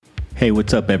Hey,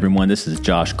 what's up, everyone? This is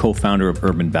Josh, co-founder of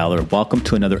Urban Valor. Welcome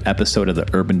to another episode of the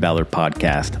Urban Valor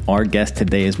podcast. Our guest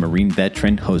today is Marine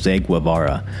veteran Jose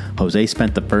Guevara. Jose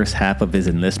spent the first half of his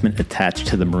enlistment attached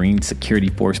to the Marine Security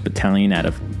Force Battalion out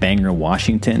of Bangor,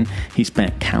 Washington. He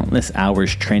spent countless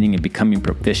hours training and becoming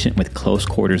proficient with close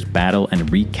quarters battle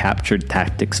and recaptured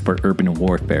tactics for urban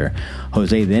warfare.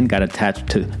 Jose then got attached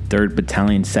to 3rd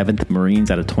Battalion 7th Marines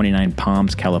out of 29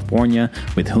 Palms, California,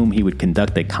 with whom he would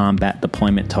conduct a combat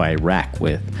deployment to Iraq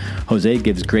with. Jose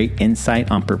gives great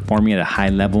insight on performing at a high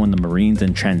level in the Marines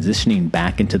and transitioning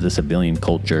back into the civilian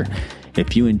culture.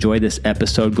 If you enjoy this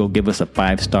episode, go give us a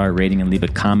 5-star rating and leave a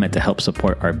comment to help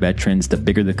support our veterans. The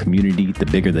bigger the community, the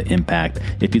bigger the impact.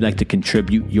 If you'd like to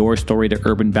contribute your story to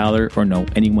Urban Valor or know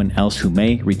anyone else who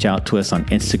may, reach out to us on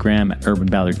Instagram at Urban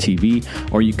Valor TV,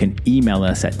 or you can email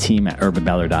us at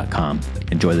team@urbanvalor.com.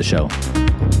 Enjoy the show.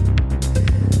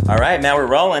 All right, now we're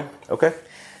rolling. Okay.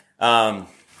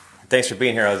 Thanks for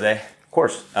being here, Jose. Of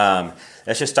course.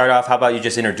 Let's just start off. How about you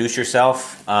just introduce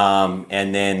yourself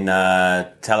and then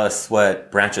tell us what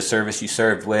branch of service you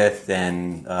served with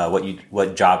and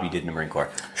what job you did in the Marine Corps.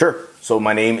 Sure. So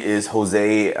my name is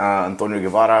Jose Antonio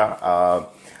Guevara.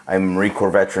 I'm a Marine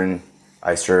Corps veteran.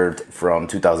 I served from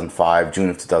June of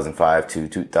 2005 to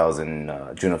June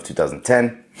of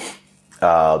 2010.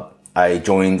 I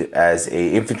joined as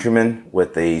a infantryman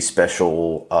with a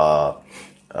special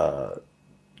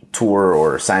tour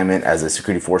or assignment as a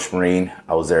security force Marine.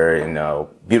 I was there in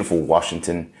beautiful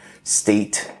Washington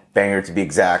State, Bangor to be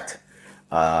exact.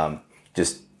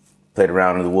 Just played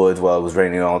around in the woods while it was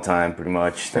raining all the time, pretty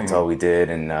much. That's all we did.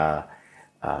 And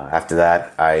after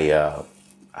that, I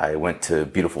went to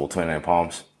beautiful 29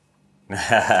 Palms.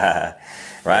 Right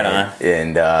on.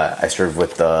 And I served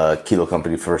with the Kilo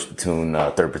Company 1st Platoon,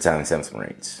 3rd Battalion 7th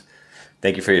Marines.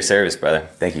 Thank you for your service, brother.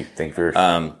 Thank you. Thank you for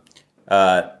your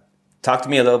Talk to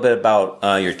me a little bit about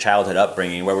your childhood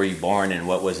upbringing. Where were you born, and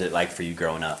what was it like for you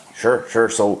growing up? Sure.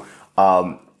 So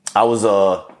I was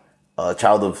a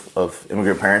child of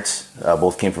immigrant parents.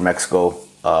 Both came from Mexico,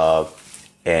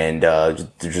 and they're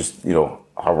just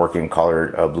hardworking,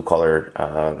 blue collar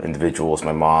individuals.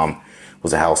 My mom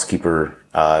was a housekeeper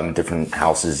in different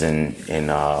houses in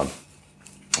Orange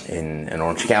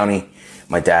County.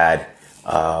 My dad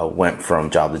went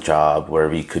from job to job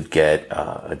wherever he could get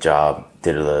a job.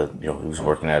 He was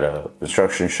working at a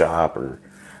construction shop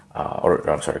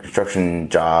construction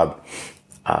job,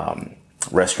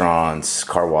 restaurants,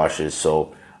 car washes.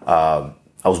 So I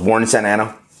was born in Santa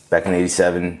Ana back in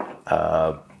 '87,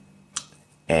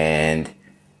 and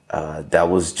that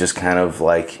was just kind of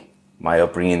like my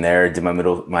upbringing there. I did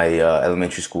my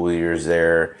elementary school years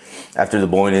there. After the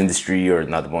Boeing industry, or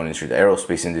not the Boeing industry, the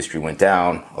aerospace industry went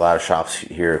down. A lot of shops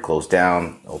here closed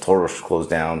down. El Toro's closed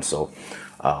down. So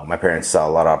my parents saw a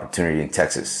lot of opportunity in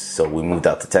Texas. So we moved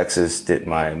out to Texas, did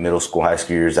my middle school, high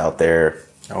school years out there.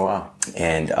 Oh, wow.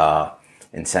 And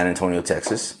in San Antonio,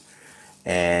 Texas.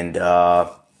 And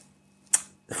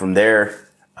from there,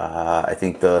 I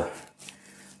think the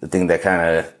thing that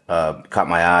kind of caught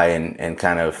my eye and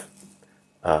kind of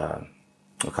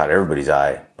caught everybody's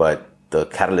eye, but the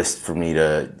catalyst for me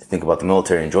to think about the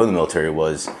military and join the military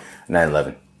was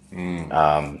 9/11.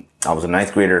 I was a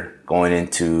 9th grader going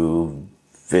into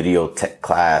video tech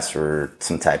class or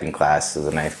some typing class as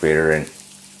a 9th grader, and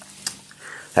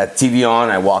had TV on.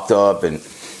 I walked up, and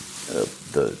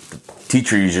the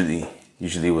teacher usually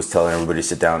was telling everybody to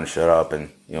sit down and shut up and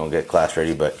get class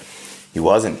ready, but he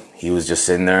wasn't. He was just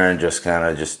sitting there and just kind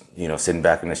of sitting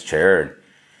back in his chair.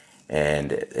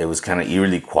 And it was kind of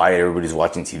eerily quiet. Everybody's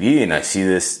watching TV, and I see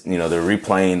this, they're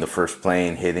replaying the first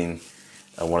plane hitting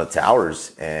one of the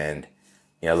towers. And,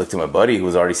 I looked at my buddy who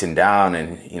was already sitting down,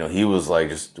 and, he was like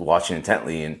just watching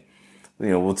intently. And,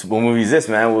 what movie is this,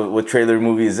 man? What trailer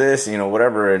movie is this?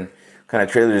 Whatever. And what kind of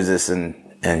trailer is this? And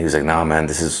he was like, nah, man,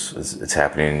 it's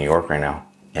happening in New York right now.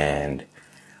 And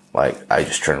like, I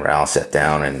just turned around, sat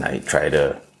down, and I tried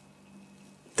to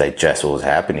digest what was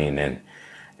happening. And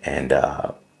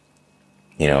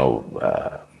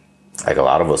like a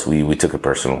lot of us, we took it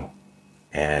personal,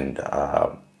 and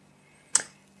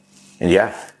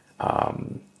in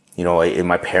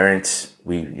my parents,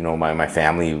 my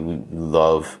family, we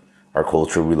love our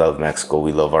culture, we love Mexico,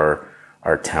 we love our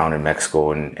town in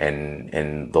Mexico,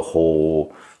 and the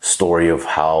whole story of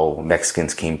how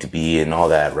Mexicans came to be and all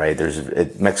that, right? There's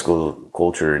Mexico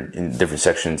culture in different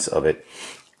sections of it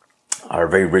are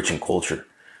very rich in culture,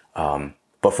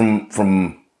 but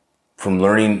from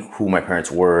learning who my parents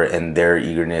were and their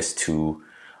eagerness to,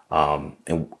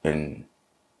 and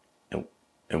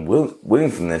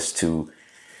willingness to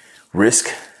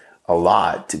risk a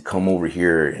lot to come over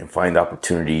here and find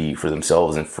opportunity for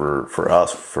themselves and for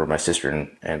us, for my sister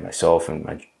and myself and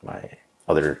my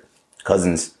other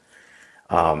cousins,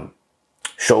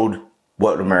 showed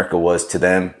what America was to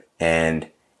them. And,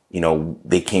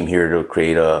 they came here to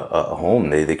create a home.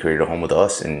 They created a home with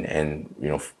us. And,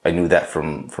 I knew that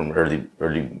from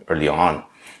early on.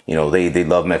 They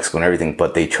love Mexico and everything,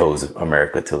 but they chose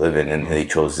America to live in, and they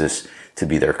chose this to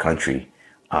be their country.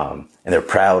 And they're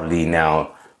proudly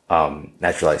now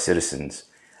naturalized citizens.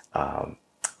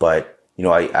 But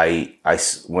I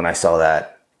when I saw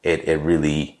that, it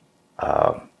really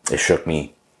it shook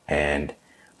me, and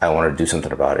I wanted to do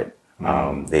something about it.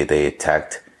 They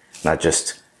attacked not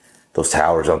just those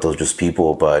towers, not those just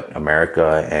people, but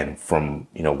America, and from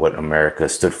what America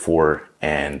stood for,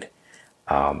 and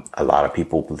a lot of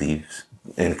people believe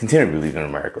and continue to believe in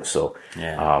America. So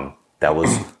that was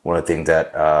one of the things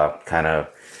that kind of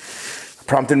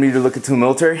prompted me to look into the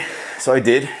military. So I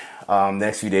did the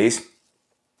next few days.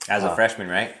 As a freshman,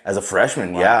 right? As a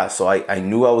freshman, wow. Yeah. So I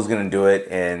knew I was going to do it.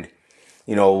 And,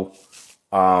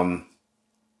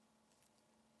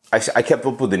 I kept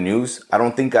up with the news. I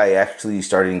don't think I actually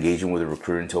started engaging with a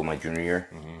recruiter until my junior year.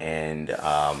 Mm-hmm. And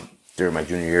during my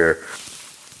junior year,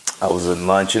 I was in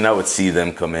lunch and I would see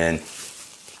them come in,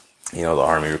 the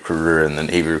Army recruiter and the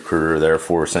Navy recruiter, the Air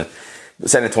Force. And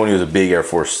San Antonio is a big Air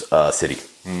Force city.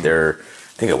 I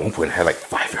think at one point it had like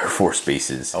 5 Air Force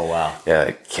bases. Oh, wow. Yeah,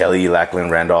 like Kelly,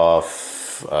 Lackland,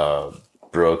 Randolph,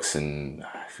 Brooks, and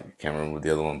I can't remember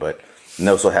the other one. But they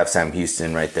also have Sam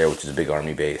Houston right there, which is a big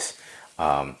Army base.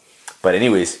 But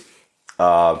anyways,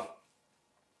 I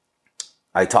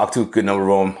talked to a good number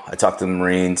of them. I talked to the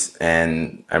Marines,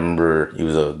 and I remember he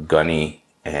was a gunny,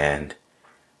 and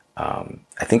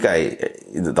I think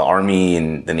the Army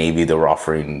and the Navy, they were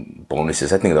offering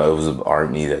bonuses. I think that it was the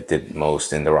Army that did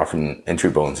most, and they were offering entry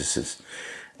bonuses.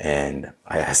 And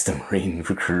I asked the Marine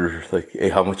recruiter, like, hey,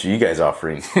 how much are you guys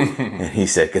offering? And he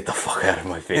said, get the fuck out of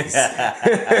my face.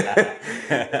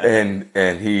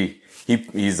 and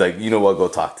he's like, you know what, go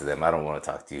talk to them. I don't want to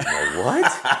talk to you. I'm like,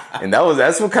 what? And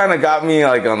that's what kind of got me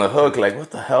like on the hook, like, what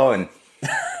the hell? And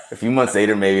a few months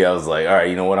later, maybe I was like, all right,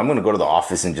 you know what? I'm going to go to the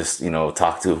office and just,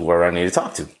 talk to whoever I need to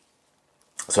talk to.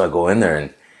 So I go in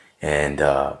there and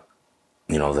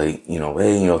they,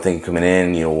 hey, thank you for coming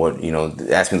in,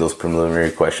 ask me those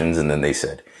preliminary questions. And then they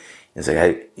said, it's like,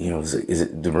 hey, is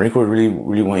it the Marine Corps really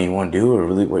what you want to do, or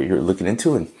really what you're looking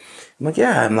into? And I'm like,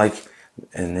 yeah. I'm like,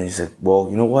 and then he said, well,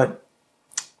 you know what?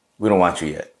 We don't want you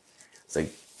yet. It's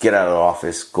like, get out of the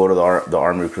office, go to the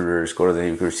Army recruiters, go to the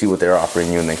Navy recruiters, see what they're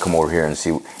offering you, and then come over here and see.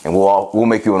 And we'll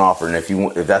make you an offer. And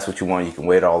if that's what you want, you can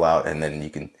wait it all out, and then you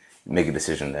can make a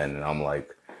decision then. And I'm like,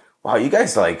 wow, you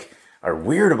guys like are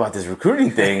weird about this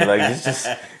recruiting thing. Like, it's just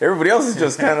everybody else is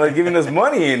just kind of like giving us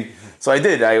money. And so I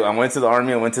did. I went to the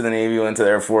Army, I went to the Navy, I went to the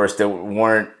Air Force. They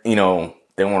weren't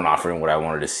offering what I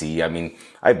wanted to see. I mean,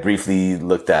 I briefly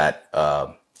looked at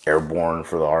airborne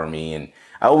for the Army, and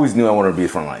I always knew I wanted to be the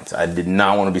front lines. I did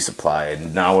not want to be supply. I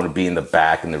did not want to be in the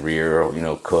back, in the rear,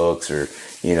 or, cooks, or,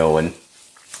 and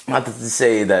not to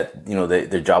say that,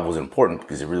 their job was important,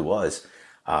 because it really was.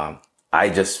 I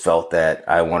just felt that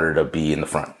I wanted to be in the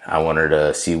front. I wanted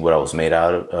to see what I was made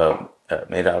out of.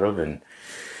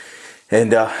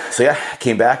 So yeah, I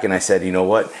came back and I said, you know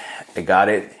what? I got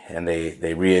it. And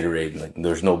they reiterated, like,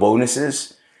 there's no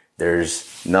bonuses.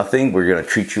 There's nothing. We're going to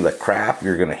treat you like crap.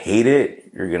 You're going to hate it.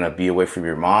 You're going to be away from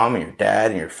your mom and your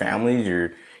dad and your family.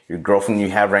 Your girlfriend you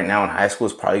have right now in high school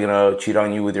is probably going to cheat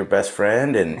on you with your best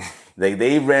friend. And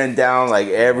they ran down like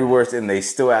everywhere, and they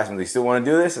still asked me, they still want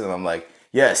to do this? And I'm like,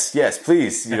 yes,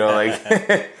 please. Like,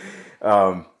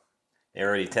 they're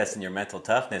already testing your mental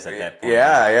toughness at that point.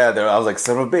 Yeah. I was like,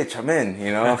 son of a bitch, I'm in,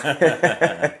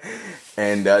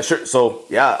 And sure. So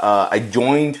yeah, I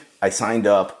joined, I signed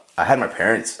up. I had my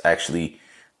parents actually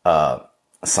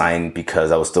signed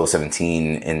because I was still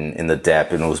 17 in the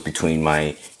DEP, and it was between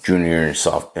my junior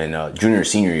and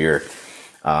senior year.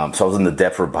 So I was in the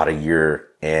DEP for about a year,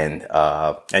 and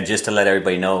just to let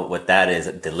everybody know what that is,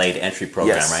 a delayed entry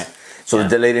program, yes. Right? So the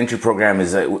delayed entry program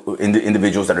is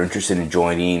individuals that are interested in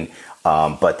joining,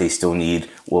 but they still need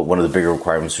one of the bigger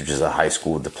requirements, which is a high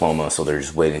school diploma. So they're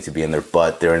just waiting to be in there,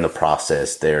 but they're in the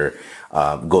process. They're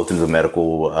go through the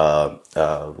medical,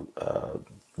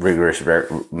 rigorous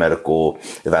medical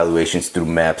evaluations through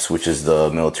MEPS, which is the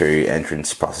military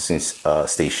entrance processing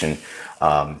station.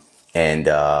 So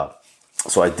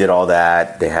I did all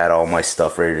that. They had all my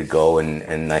stuff ready to go,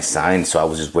 and I signed. So I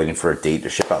was just waiting for a date, a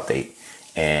ship out date.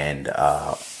 And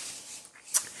I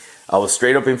was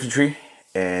straight up infantry.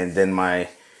 And then I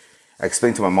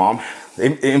explained to my mom,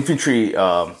 infantry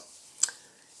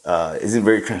isn't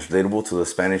very translatable to the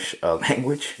Spanish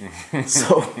language.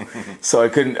 So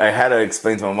I had to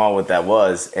explain to my mom what that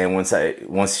was. And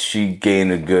once she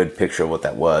gained a good picture of what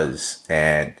that was,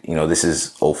 and, this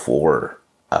is '04,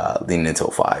 leading into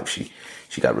 '05, she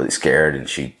got really scared and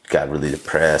she got really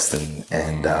depressed,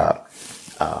 and a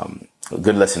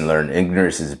good lesson learned: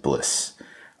 ignorance is bliss.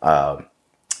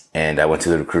 And I went to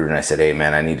the recruiter and I said, hey,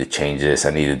 man, I need to change this. I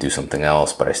need to do something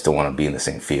else, but I still want to be in the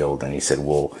same field. And he said,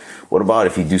 well, what about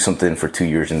if you do something for 2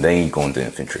 years and then you go into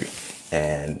infantry?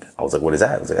 And I was like, what is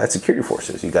that? I was like, that's security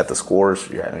forces. You got the scores,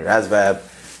 you're your ASVAB.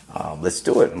 Let's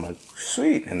do it. I'm like,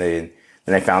 sweet. And then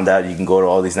I found out you can go to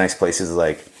all these nice places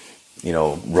like,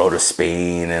 Rota,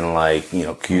 Spain, and like,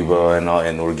 Cuba, and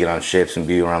we'll get on ships and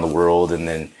be around the world. And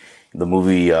then the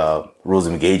movie Rules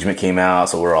of Engagement came out,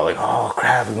 so we're all like, oh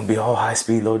crap, we're gonna be all high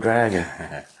speed, low drag,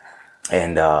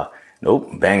 and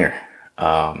nope, banger.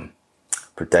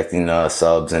 Protecting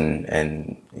subs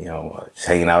and just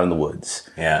hanging out in the woods.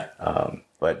 Yeah.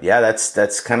 But yeah,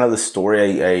 that's kind of the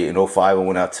story. In '05 I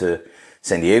went out to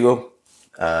San Diego,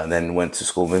 then went to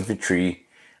School of Infantry.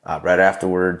 Right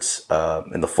afterwards,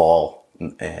 in the fall,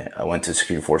 I went to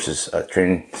Security Forces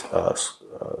training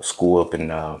school up in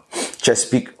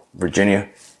Chesapeake, Virginia,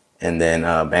 and then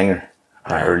Bangor,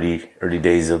 early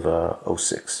days of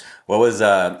 '06. What was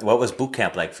boot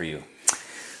camp like for you?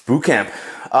 Boot camp,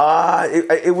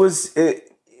 it was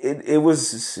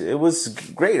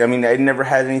great. I mean, I never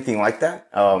had anything like that.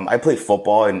 I played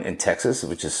football in Texas,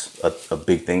 which is a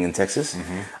big thing in Texas.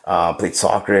 Mm-hmm. Played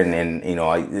soccer, and it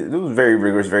was very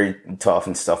rigorous, very tough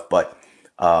and stuff. But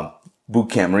boot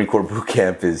camp, Marine Corps boot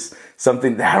camp, is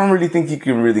something that I don't really think you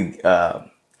can really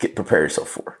prepare yourself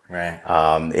for. Right.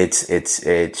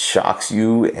 It shocks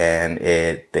you, and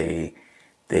they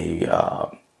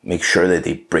make sure that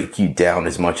they break you down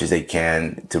as much as they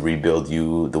can to rebuild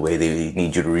you the way they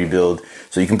need you to rebuild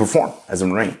so you can perform as a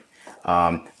Marine.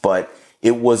 But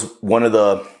it was one of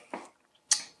the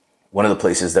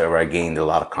places where I gained a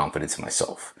lot of confidence in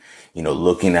myself.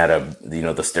 Looking at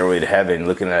the stairway to heaven,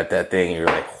 looking at that thing, you're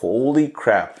like, holy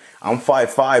crap, I'm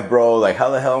 5'5", bro. Like, how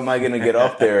the hell am I going to get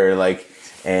up there? Like,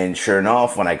 and sure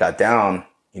enough, when I got down,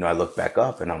 I looked back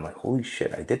up and I'm like, holy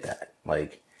shit, I did that.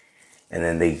 Like, and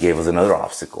then they gave us another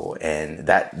obstacle, and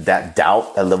that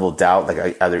level of doubt, like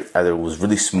I either was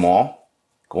really small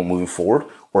moving forward,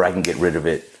 or I can get rid of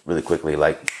it really quickly.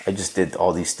 Like, I just did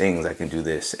all these things, I can do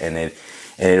this. And it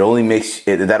only makes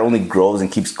it, that only grows and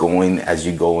keeps going as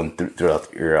you go throughout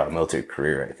your military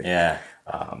career, I think. Yeah.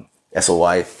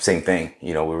 SOI, same thing.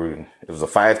 It was a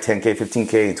 5, 10K,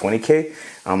 15K, 20K.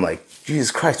 I'm like,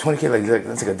 Jesus Christ, 20K, like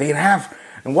that's like a day and a half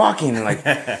and walking, and like,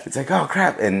 it's like, oh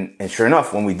crap. And sure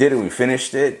enough, when we did it, we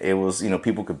finished it. It was,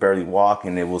 people could barely walk,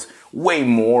 and it was way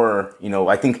more,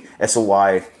 I think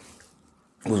SOI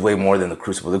was way more than the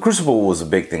Crucible. The Crucible was a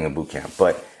big thing in boot camp,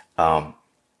 but,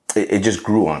 it just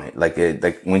grew on it. Like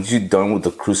once you're done with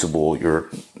the Crucible, you're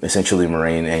essentially a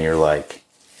Marine, and you're like,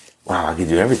 wow, I can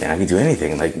do everything. I can do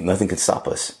anything. Like, nothing can stop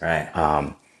us. Right.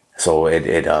 So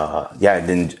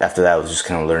then after that, I was just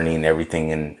kind of learning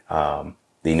everything and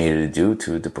they needed to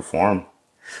do to perform.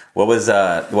 What was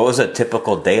a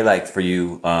typical day like for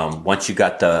you once you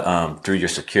got through your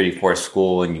security force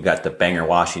school and you got to Bangor,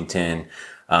 Washington?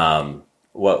 What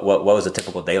was a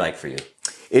typical day like for you?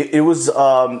 It was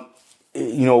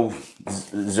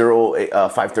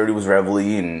 5:30 was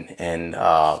reveille, and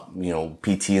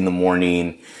PT in the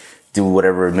morning, do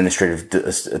whatever administrative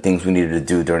things we needed to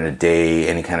do during the day,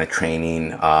 any kind of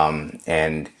training.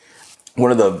 And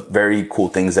one of the very cool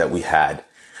things that we had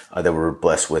that we were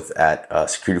blessed with at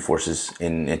Security Forces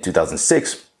in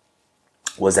 2006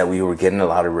 was that we were getting a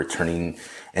lot of returning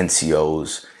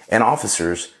NCOs and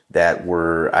officers that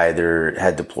were either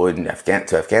had deployed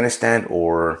to Afghanistan,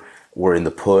 or were in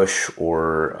the push,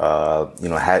 or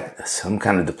had some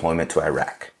kind of deployment to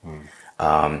Iraq.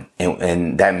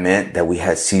 And that meant that we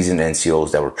had seasoned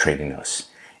NCOs that were training us.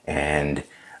 And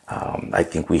I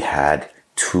think we had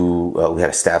we had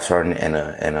a staff sergeant and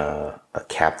a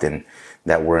captain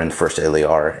that were in the first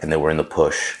LAR, and they were in the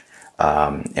push.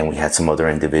 And we had some other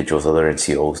individuals, other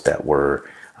NCOs that were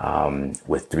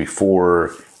with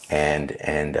 3-4 and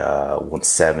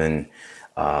 1-7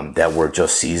 that were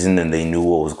just seasoned, and they knew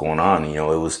what was going on.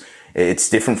 It's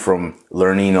different from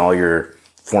learning all your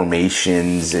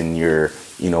formations and your,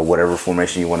 whatever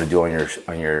formation you want to do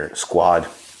on your squad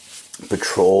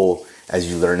patrol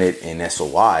as you learn it in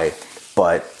SOI.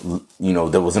 But,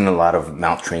 there wasn't a lot of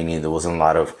mount training. There wasn't a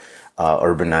lot of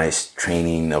urbanized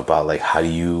training about like, how do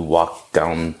you walk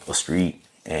down a street?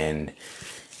 And,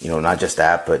 not just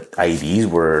that, but IEDs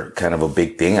were kind of a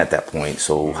big thing at that point.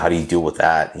 So how do you deal with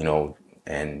that?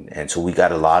 And so we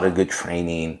got a lot of good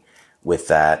training with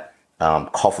that.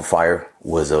 Call for fire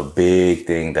was a big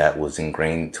thing that was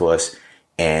ingrained to us,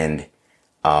 and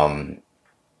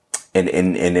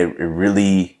it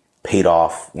really paid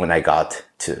off when I got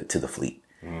to the fleet.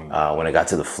 When I got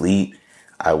to the fleet,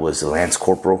 I was a lance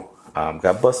corporal.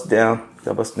 Got busted down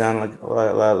like a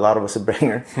lot of us at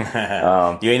Bangor.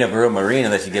 You ain't a real Marine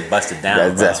unless you get busted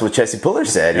down. That's what Jesse Puller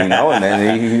said, and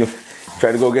then he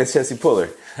tried to go against Jesse Puller.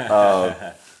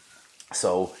 And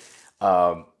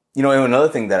another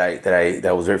thing that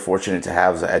I was very fortunate to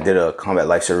have is I did a combat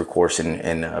lifesaver course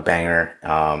in Bangor,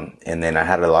 and then I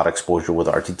had a lot of exposure with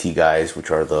RTT guys,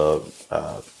 which are the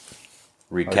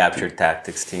recaptured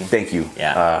tactics team. Thank you.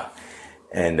 Yeah.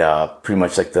 And pretty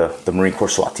much like the Marine Corps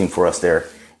SWAT team for us there,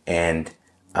 and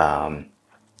I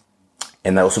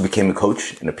also became a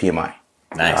coach in a PMI.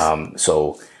 Nice.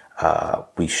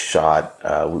 We shot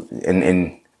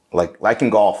and like in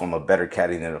golf, I'm a better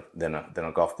caddy than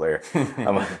a golf player.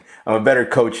 I'm a better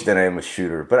coach than I am a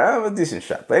shooter, but I'm a decent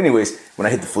shot. But anyways, when I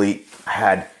hit the fleet, I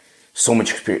had so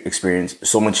much experience,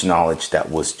 so much knowledge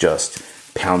that was just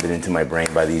pounded into my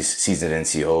brain by these seasoned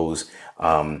NCOs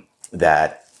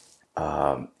that.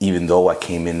 Even though I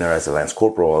came in there as a lance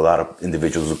corporal, a lot of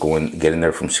individuals would get in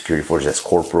there from security forces as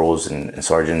corporals and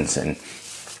sergeants, and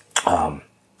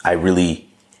I really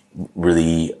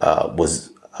was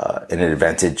in an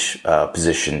advantageous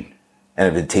position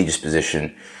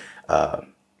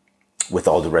with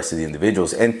all the rest of the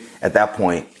individuals. And at that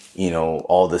point,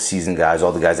 all the seasoned guys,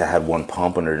 all the guys that had one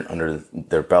pump under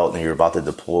their belt and you're about to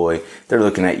deploy, they're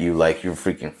looking at you like you're a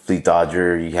freaking fleet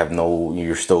dodger.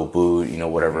 You're still boot,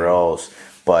 whatever else.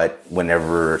 But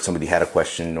whenever somebody had a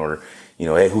question or,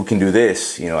 hey, who can do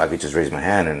this? I could just raise my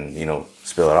hand and,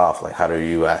 spill it off. Like, how do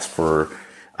you ask for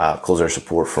close air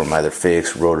support from either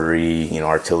fixed, rotary,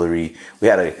 artillery? We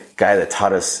had a guy that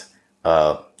taught us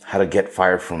how to get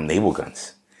fired from naval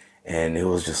guns. And it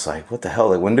was just like, what the hell?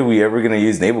 Like, when are we ever going to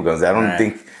use naval guns? I don't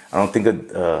think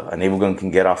a naval gun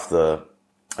can get off a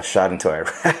shot into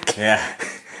Iraq. Yeah.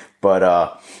 But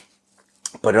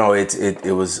no, it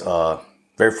was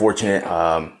very fortunate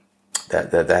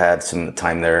that I had some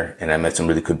time there, and I met some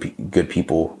really good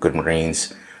people, good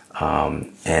Marines,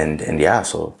 and yeah,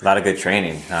 so a lot of good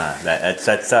training. That's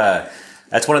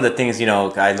one of the things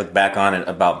I look back on it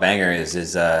about Bangor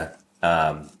is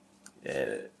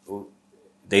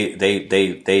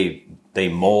they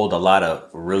mold a lot of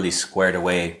really squared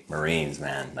away Marines,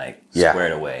 man.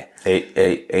 Squared away.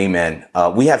 Amen.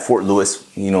 We had Fort Lewis.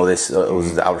 This it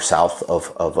was the outer south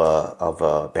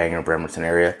of Bangor, Bremerton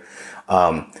area,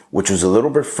 which was a little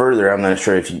bit further. I'm not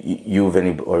sure if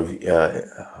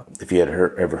if you had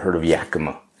ever heard of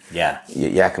Yakima. Yeah.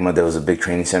 Yakima, there was a big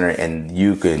training center, and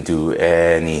you could do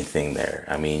anything there.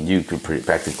 I mean, you could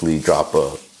practically drop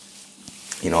a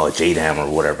JDAM or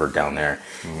whatever down there.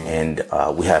 Mm-hmm. And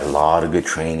we had a lot of good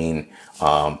training,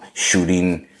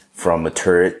 shooting from a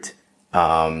turret,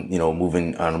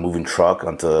 moving on a moving truck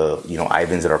onto,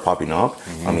 Ivans that are popping up.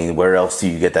 Mm-hmm. I mean, where else do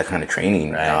you get that kind of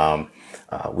training? Right.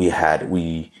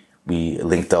 We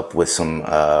linked up with some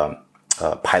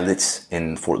pilots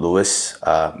in Fort Lewis.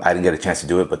 I didn't get a chance to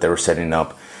do it, but they were setting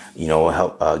up,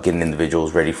 getting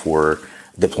individuals ready for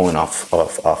deploying off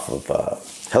of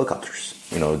helicopters.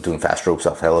 Doing fast ropes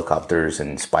off helicopters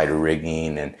and spider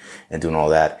rigging and doing all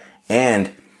that.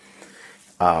 And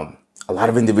a lot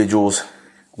of individuals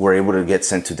were able to get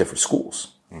sent to different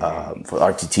schools. Mm-hmm. For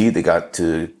RTT, they got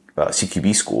to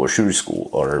CQB school or shooter school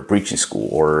or breaching school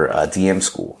or DM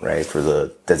school, right? For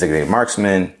the designated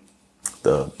marksman,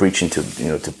 the breaching to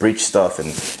breach stuff, and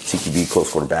CQB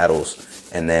close quarter battles.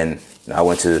 And then I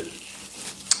went to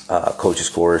coaches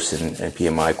course and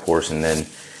PMI course, and then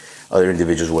other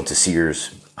individuals went to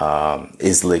Sears,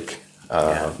 ISLIC,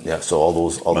 so all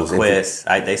those.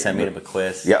 They sent me to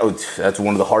McQuist. Yeah, that's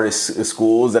one of the hardest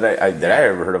schools that I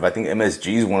ever heard of. I think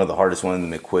MSG is one of the hardest ones.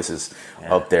 And McQuist is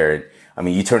up there. I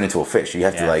mean, you turn into a fish. You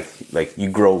have to you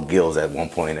grow gills at one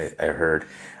point. I heard.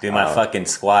 Dude, my fucking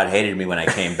squad hated me when I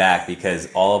came back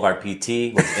because all of our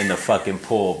PT was in the fucking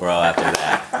pool, bro, after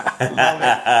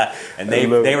that. And they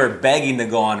were begging to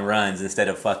go on runs instead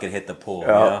of fucking hit the pool.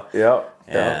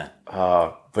 Yeah.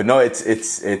 But no, I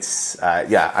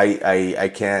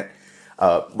can't.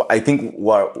 I think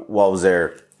while I was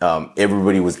there,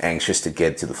 everybody was anxious to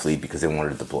get to the fleet because they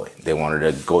wanted to deploy. They wanted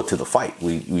to go to the fight.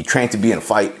 We trained to be in a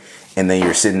fight, and then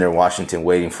you're sitting there in Washington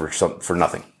waiting for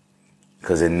nothing.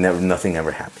 Because nothing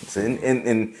ever happens,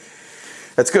 and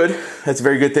that's good. That's a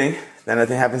very good thing that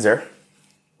nothing happens there.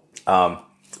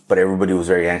 But everybody was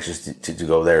very anxious to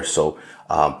go there. So,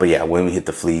 but yeah, when we hit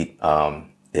the fleet,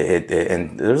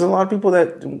 And there's a lot of people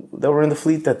that were in the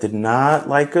fleet that did not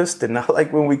like us, did not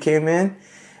like when we came in.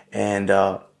 And,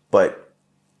 but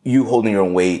you holding your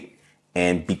own weight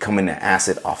and becoming an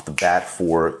asset off the bat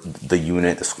for the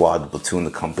unit, the squad, the platoon,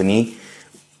 the company,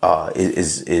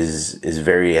 is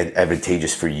very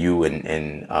advantageous for you.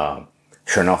 And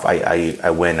sure enough, I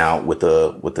went out with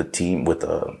the team, with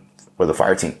the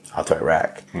fire team out to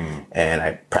Iraq, and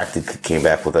I practically came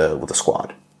back with a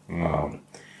squad.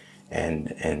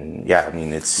 And yeah, I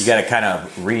mean, it's... You got to kind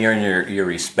of re-earn your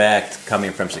respect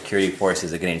coming from security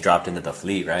forces and getting dropped into the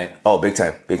fleet, right? Oh, big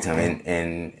time.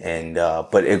 And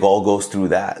but it all goes through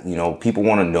that. You know, people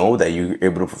want to know that you're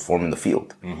able to perform in the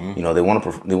field. You know, they want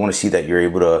to see that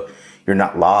you're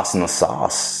not lost in the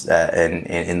sauce and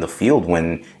in the field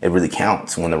when it really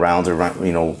counts, when the rounds are,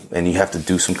 you know, and you have to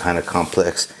do some kind of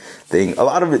complex thing. A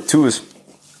lot of it too is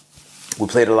we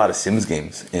played a lot of Sims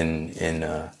games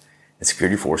in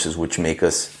security forces, which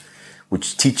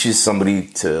teaches somebody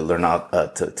to learn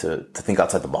to think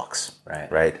outside the box.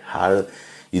 Right. How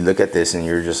you look at this and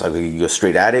you're just like, you go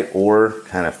straight at it or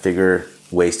kind of figure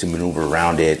ways to maneuver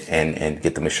around it and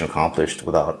get the mission accomplished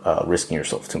without risking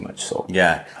yourself too much. So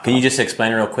yeah, can you just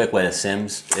explain real quick what a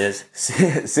Sims is?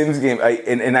 Sims game,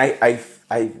 I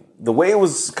the way it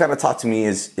was kind of taught to me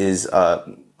is it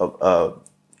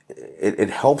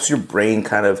helps your brain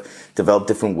kind of develop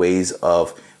different ways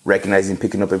of recognizing,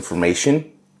 picking up information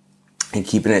and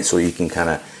keeping it so you can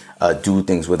kind of do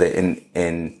things with it.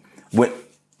 And when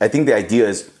I think the idea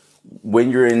is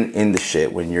when you're in the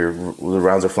shit, when the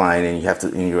rounds are flying and you have to,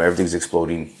 everything's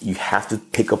exploding, you have to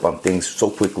pick up on things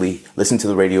so quickly, listen to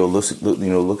the radio,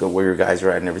 look at where your guys are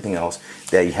at and everything else,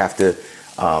 that you have to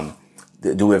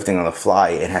do everything on the fly.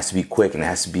 It has to be quick and it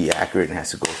has to be accurate and it has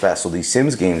to go fast. So these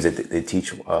Sims games that they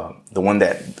teach, the one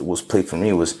that was played for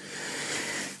me was,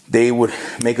 they would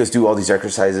make us do all these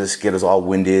exercises, get us all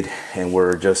winded, and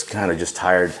we're just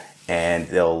tired. And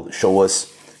they'll show us,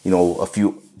 a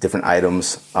few different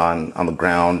items on the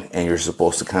ground, and you're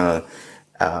supposed to kind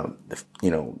of,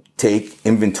 take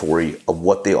inventory of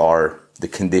what they are, the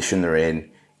condition they're in,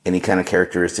 any kind of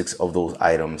characteristics of those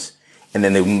items. And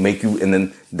then they make you, and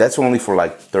then that's only for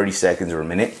like 30 seconds or a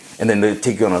minute. And then they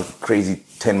take you on a crazy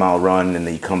 10-mile run, and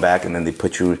then you come back, and then they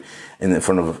put you in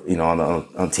front of, on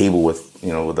a table with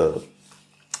a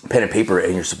pen and paper,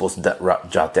 and you're supposed to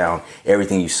jot down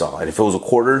everything you saw. And if it was a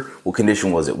quarter, what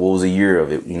condition was it? What was the year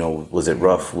of it? Was it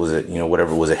rough? Was it,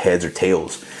 whatever? Was it heads or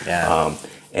tails? Yeah.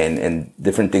 And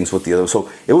different things with the other. So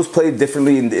it was played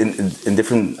differently in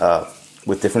different,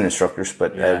 with different instructors.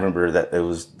 But yeah. I remember that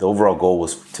the overall goal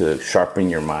was to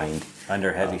sharpen your mind.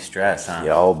 Under heavy stress, huh?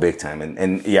 Yeah, all big time. And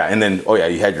then,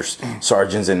 you had your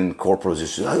sergeants and corporals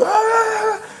just like,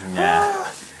 yeah.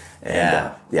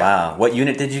 And, wow. What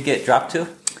unit did you get dropped to?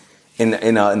 In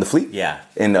the fleet? Yeah.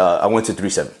 And I went to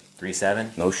 3-7.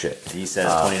 3-7? No shit. He says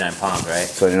 29 palms,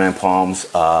 right? 29 palms.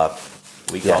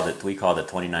 We called it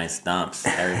 29 stumps.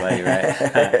 Everybody,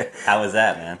 right? How was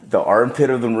that, man? The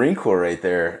armpit of the Marine Corps, right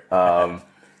there. 29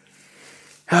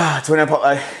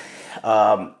 palms.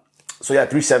 So yeah,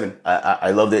 3-7. I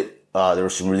loved it. There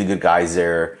were some really good guys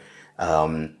there. A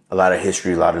lot of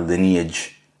history, a lot of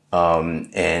lineage.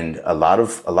 And a lot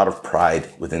of pride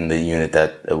within the unit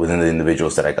within the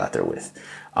individuals that I got there with.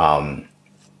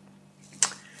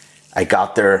 I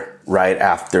got there right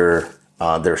after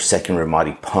their second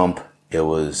Ramadi pump. It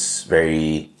was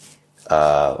very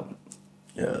low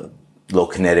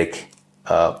kinetic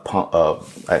pump.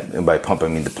 And by pump I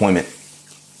mean deployment.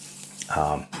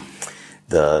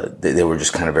 They were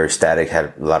just kind of very static.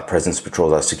 Had a lot of presence patrols,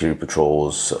 a lot of security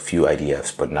patrols, a few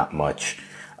IDFs, but not much.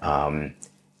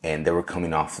 And they were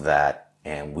coming off of that,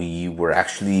 and we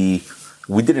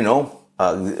didn't know.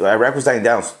 Iraq was dying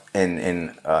down,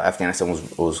 and Afghanistan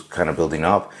was kind of building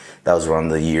up. That was around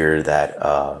the year that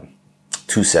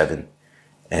 2-7,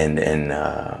 and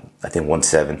I think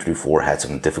 1-7, 3-4 had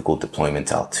some difficult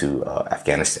deployments out to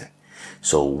Afghanistan.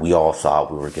 So we all thought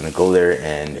we were going to go there,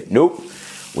 and nope,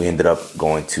 we ended up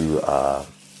going to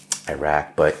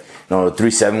Iraq. But no,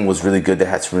 3-7 was really good. They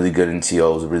had some really good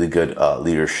NCOs, really good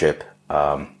leadership.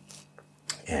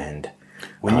 And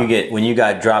when you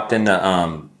got dropped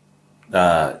into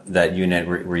that unit,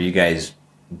 were you guys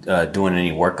doing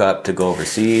any workup to go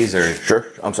overseas or? Sure.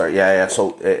 I'm sorry. Yeah.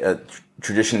 So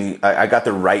traditionally, I got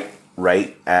there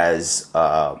right as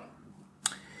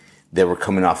they were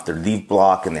coming off their leave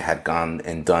block, and they had gone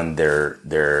and done their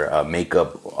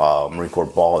makeup Marine Corps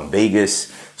ball in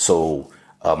Vegas. So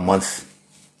a month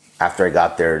after I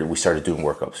got there, we started doing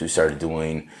workups. We started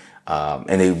doing.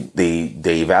 And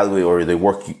they evaluate, or they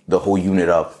work the whole unit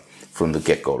up from the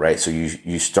get-go, right? So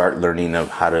you start learning of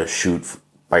how to shoot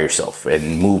by yourself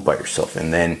and move by yourself,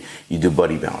 and then you do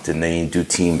buddy bounds, and then you do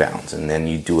team bounds, and then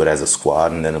you do it as a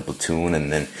squad, and then a platoon,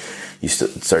 and then you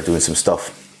start doing some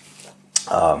stuff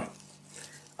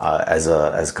as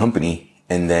a company.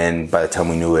 And then by the time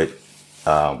we knew it,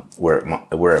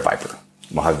 we're at Viper,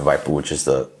 Mojave Viper, which is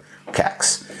the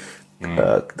CAX,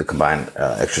 the combined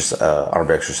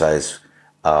armed exercise.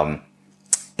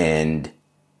 And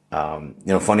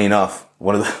funny enough,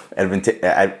 one of the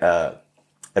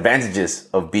advantages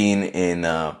of being in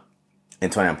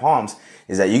 29 Palms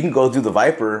is that you can go through the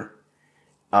Viper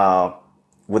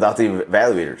without the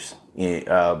evaluators.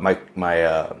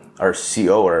 Our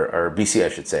CO, or BC, I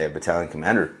should say, a battalion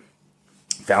commander,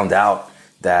 found out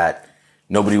that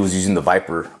nobody was using the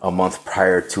Viper a month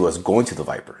prior to us going to the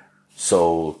Viper.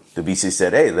 So the BC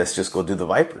said, "Hey, let's just go do the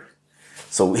Viper."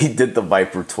 So we did the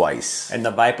Viper twice. And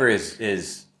the Viper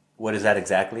is what is that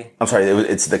exactly? I'm sorry,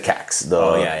 it's the CAX.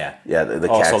 Yeah, the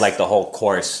CAX. So like the whole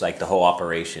course, like the whole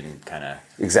operation kind of.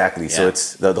 Exactly. Yeah. So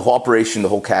it's the whole operation, the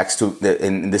whole CAX too.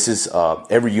 And this is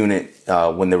every unit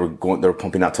when they were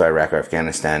pumping out to Iraq or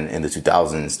Afghanistan in the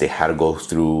 2000s. They had to go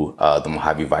through the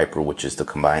Mojave Viper, which is the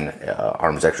combined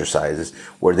arms exercises,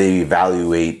 where they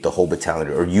evaluate the whole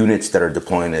battalion or units that are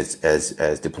deploying as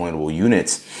deployable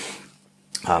units,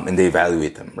 and they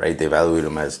evaluate them. Right? They evaluate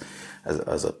them as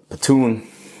a platoon,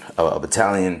 a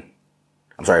battalion.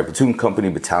 I'm sorry, a platoon, company,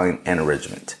 battalion, and a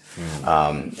regiment.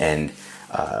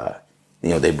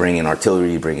 They bring in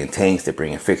artillery, bring in tanks, they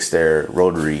bring in fixed air,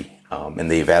 rotary, and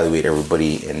they evaluate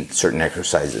everybody in certain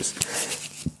exercises.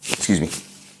 Excuse me.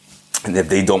 And if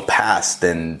they don't pass,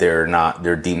 then they're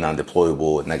deemed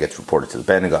non-deployable, and that gets reported to the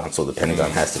Pentagon. So the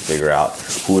Pentagon has to figure out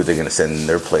who are they going to send in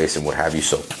their place and what have you.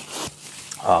 So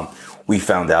we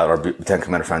found out, our battalion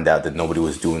commander found out that nobody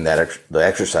was doing the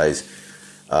exercise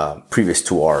previous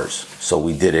to ours. So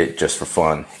we did it just for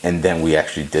fun, and then we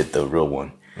actually did the real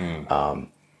one.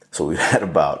 So we had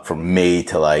about from May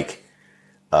to like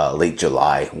late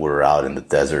July, we were out in the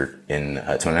desert in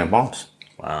 29 Palms.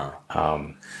 Wow.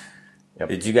 Yep.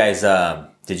 Did you guys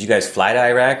fly to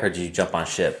Iraq, or did you jump on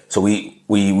ship? So we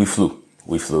flew.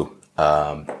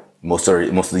 Most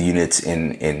of the units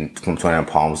from 29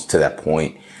 Palms to that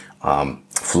point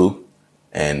flew.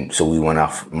 And so we went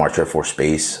off March Air Force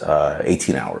Base,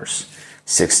 18 hours,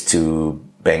 6 to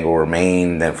Bangor,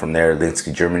 Maine. Then from there,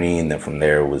 Linsky, Germany. And then from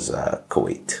there was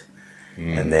Kuwait.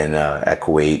 And then at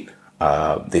Kuwait,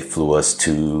 they flew us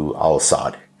to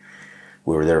Al-Assad.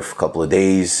 We were there for a couple of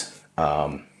days.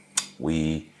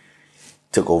 We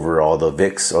took over all the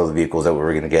VICs, all the vehicles that we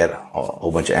were going to get, a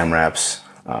whole bunch of AMRAPs.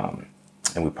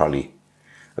 And we probably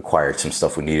acquired some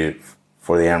stuff we needed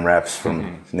for the AMRAPs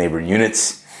from neighboring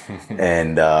units.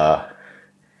 And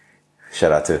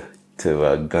shout out to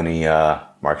Gunny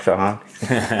Mark Shahan.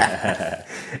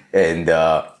 and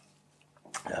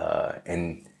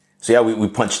so yeah, we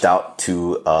punched out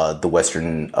to the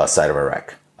western side of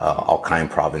Iraq. Al-Qaim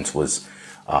province was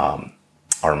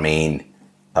our main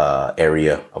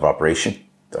area of operation,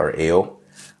 our AO.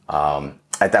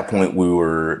 At that point, we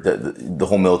were the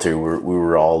whole military. We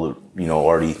were all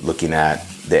already looking at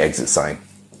the exit sign,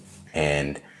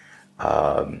 and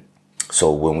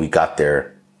so when we got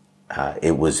there,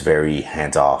 it was very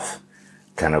hands-off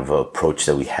kind of approach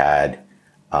that we had.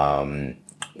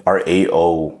 Our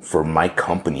AO for my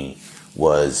company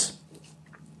was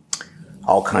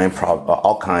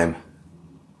Al-Qaim,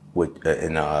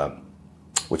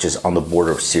 which is on the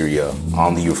border of Syria,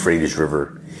 on the Euphrates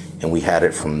River, and we had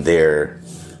it from there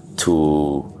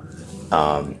to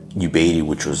Ubaidi,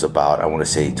 which was about, I want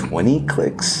to say 20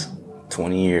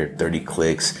 or 30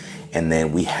 clicks. And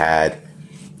then we had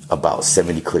about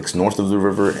 70 clicks north of the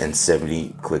river and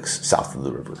 70 clicks south of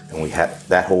the river. And we had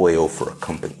that whole AO for a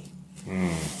company.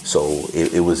 So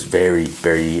it was very,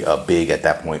 very big at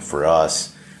that point for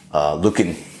us.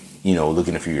 Looking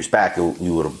a few years back, we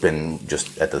would have been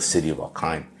just at the city of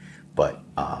Al-Qaim. But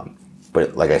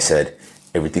like I said,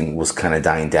 everything was kind of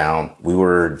dying down. We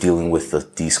were dealing with the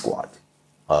D squad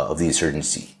of the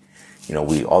insurgency.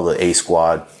 All the A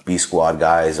squad, B squad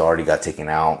guys already got taken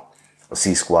out. The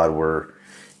C squad were,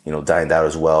 dying down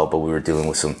as well. But we were dealing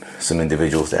with some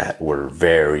individuals that were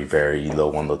very, very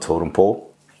low on the totem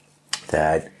pole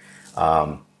that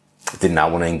did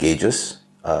not want to engage us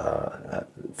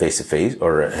face to face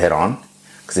or head on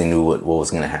because they knew what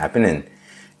was going to happen,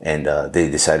 and they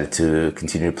decided to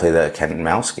continue to play that cat and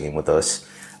mouse game with us.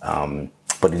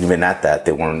 But even at that,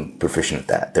 they weren't proficient at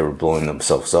that. They were blowing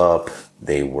themselves up.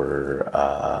 They were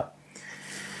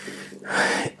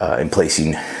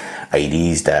emplacing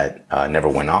IEDs that never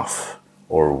went off,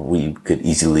 or we could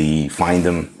easily find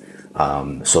them.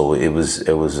 So it was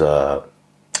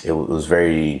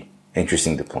very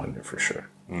interesting deployment for sure.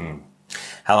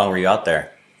 How long were you out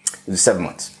there? It was 7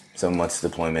 months. 7 months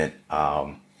deployment.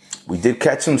 We did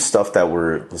catch some stuff that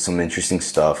were some interesting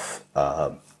stuff.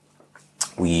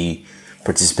 We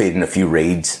participated in a few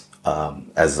raids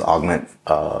as augment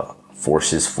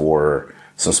forces for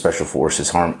some special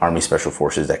forces, Army special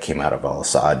forces that came out of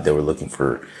Al-Assad. They were looking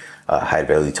for high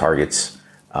value targets,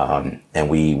 and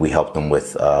we helped them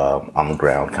with on the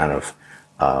ground kind of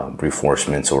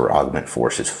reinforcements or augment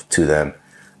forces to them.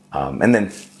 And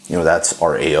then, that's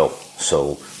our AO.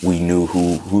 So we knew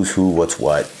who's who, what's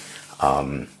what.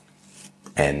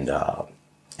 And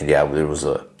yeah, there was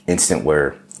a incident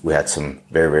where we had some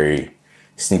very, very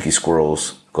sneaky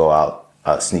squirrels go out,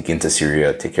 sneak into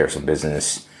Syria, take care of some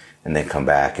business, and then come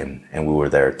back, and we were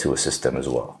there to assist them as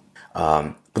well.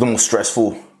 But the most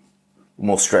stressful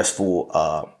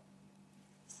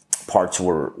parts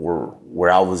were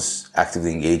where I was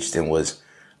actively engaged in was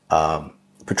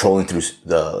patrolling through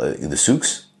the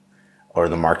souks or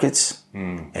the markets,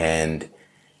 and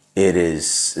it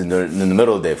is in the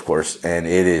middle of the day, of course, and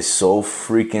it is so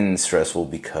freaking stressful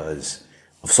because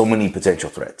of so many potential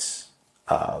threats.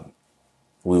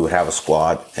 We would have a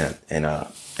squad in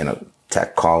a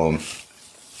tech column,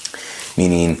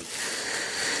 meaning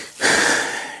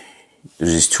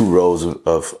there's these two rows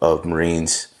of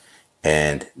Marines,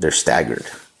 and they're staggered,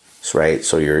 right?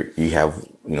 So you have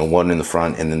one in the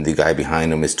front, and then the guy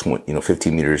behind him is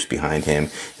 15 meters behind him,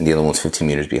 and the other one's 15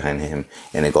 meters behind him,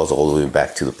 and it goes all the way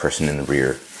back to the person in the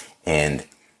rear. And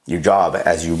your job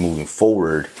as you're moving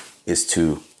forward is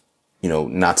to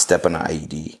not step on an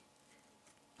IED,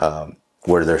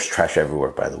 where there's trash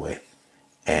everywhere, by the way,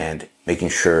 and making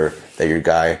sure that your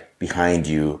guy behind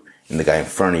you and the guy in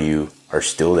front of you are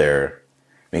still there,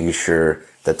 making sure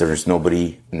that there's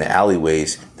nobody in the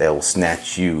alleyways that will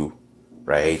snatch you,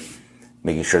 right?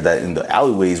 Making sure that in the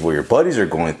alleyways where your buddies are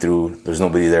going through, there's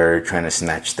nobody there trying to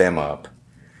snatch them up.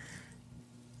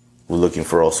 We're looking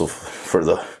for also for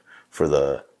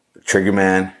the trigger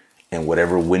man and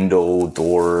whatever window,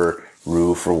 door,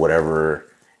 roof, or whatever.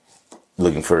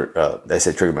 Looking for, I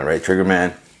said trigger man, right? Trigger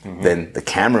man. Mm-hmm. Then the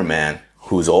cameraman,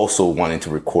 who's also wanting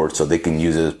to record so they can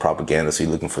use it as propaganda. So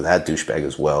you're looking for that douchebag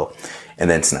as well. And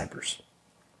then snipers,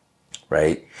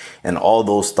 right? And all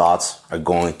those thoughts are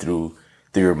going through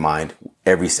your mind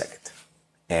every second.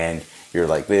 And you're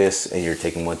like this, and you're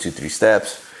taking 1, 2, 3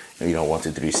 steps, 1,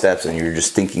 2, 3 steps, and you're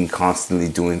just thinking constantly,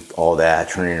 doing all that,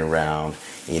 turning around,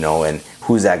 and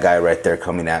who's that guy right there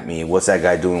coming at me? What's that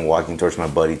guy doing walking towards my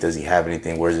buddy? Does he have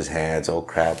anything? Where's his hands? Oh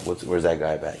crap, where's that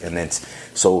guy back? And then,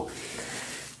 so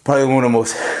probably one of the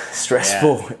most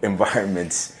stressful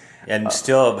environments. And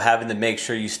still having to make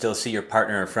sure you still see your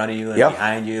partner in front of you and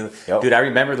behind you. Yep. Dude, I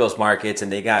remember those markets,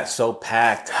 and they got so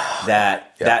packed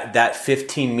that that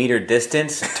 15 meter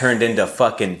distance turned into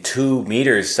fucking 2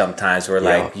 meters sometimes, where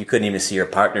like you couldn't even see your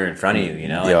partner in front of you,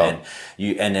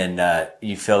 and then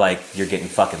you feel like you're getting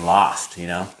fucking lost,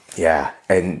 Yeah.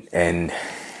 And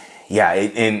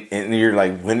you're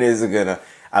like, when is it gonna,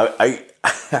 I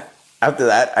after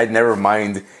that, I never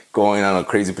mind going on a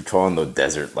crazy patrol in the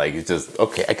desert. Like, it's just,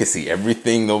 okay, I can see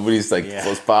everything. Nobody's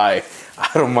close by. I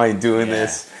don't mind doing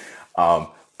this.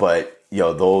 But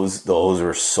those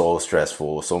were so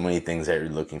stressful. So many things that you're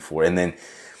looking for. And then,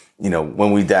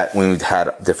 when we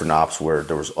had different ops where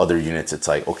there was other units, it's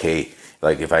like, okay,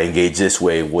 like if I engage this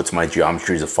way, what's my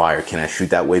geometries of fire? Can I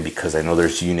shoot that way? Because I know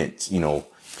there's units, we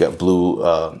got blue,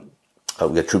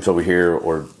 we got troops over here,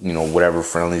 or, whatever,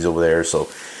 friendlies over there. So,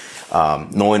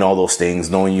 knowing all those things,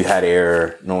 knowing you had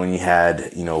air, knowing you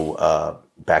had,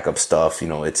 backup stuff,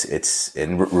 it's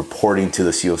and reporting to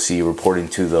the COC, reporting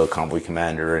to the convoy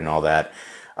commander and all that,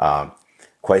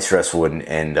 quite stressful.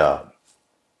 And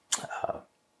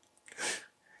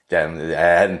damn, I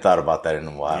hadn't thought about that in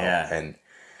a while. Yeah. And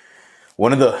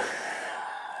one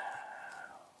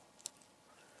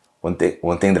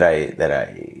thing that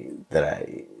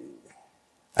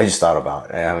I just thought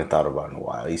about, I haven't thought about in a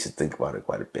while. I used to think about it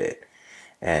quite a bit.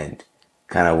 And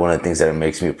kind of one of the things that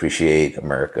makes me appreciate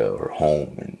America or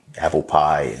home and apple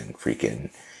pie and freaking,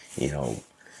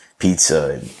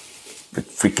 pizza and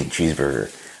freaking cheeseburger.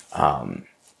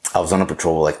 I was on a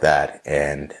patrol like that,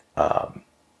 and I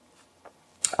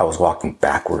was walking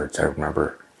backwards, I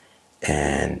remember.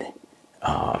 And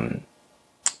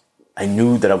I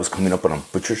knew that I was coming up on a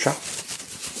butcher shop.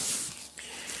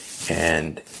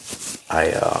 And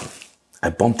I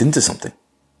bumped into something,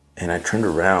 and I turned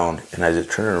around, and as I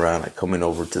turned around, like coming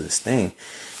over to this thing,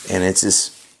 and it's this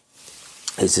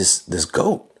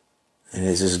goat, and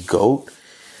it's this goat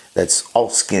that's all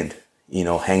skinned,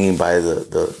 hanging by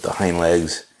the hind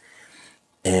legs.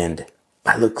 And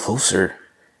I look closer,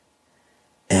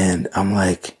 And I'm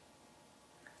like,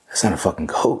 that's not a fucking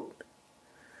goat.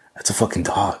 That's a fucking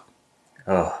dog.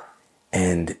 Oh.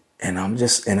 And I'm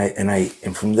just,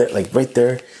 and from there, like right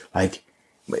there, like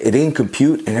it didn't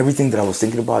compute, and everything that I was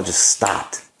thinking about just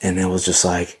stopped. And it was just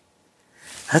like,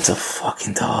 that's a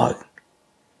fucking dog.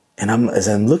 And as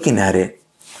I'm looking at it,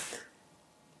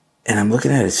 and I'm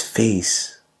looking at his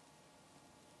face,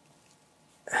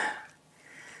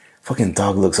 fucking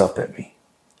dog looks up at me.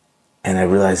 And I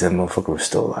realized that motherfucker was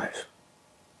still alive.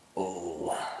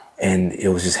 Oh. And it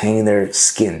was just hanging there,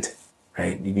 skinned,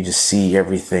 right? You could just see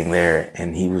everything there,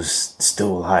 and he was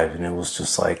still alive. And it was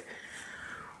just like,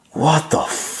 what the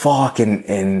fuck?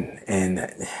 And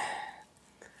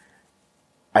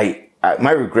I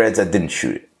my regrets, I didn't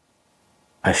shoot it.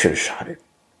 I should have shot it.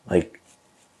 Like,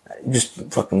 just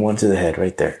fucking one to the head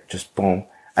right there. Just boom.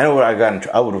 I know what I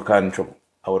would have gotten in trouble.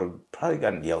 I would have probably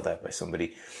gotten yelled at by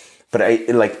somebody. But that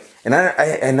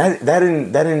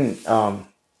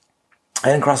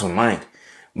didn't cross my mind.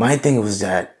 My thing was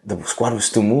that the squad was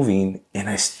still moving, and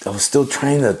I was still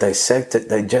trying to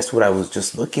digest what I was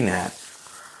just looking at.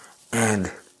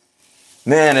 And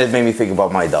man, it made me think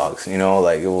about my dogs, you know,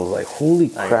 like it was like, holy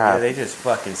crap. Yeah, they just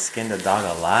fucking skinned a dog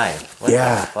alive. What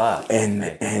the fuck? And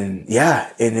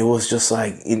it was just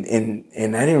like, and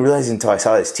I didn't realize until I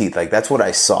saw his teeth. Like, that's what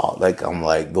I saw. Like, I'm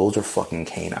like, those are fucking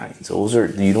canines.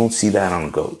 You don't see that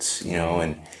on goats, you know,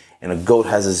 and a goat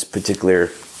has this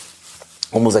particular,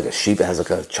 almost like a sheep. It has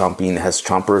like it has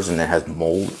chompers, and it has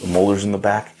molars in the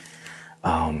back.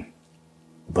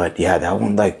 But yeah, that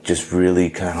one, like, just really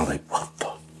kind of like, what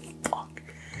the fuck,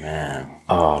 man.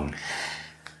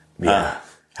 Yeah.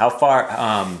 How far?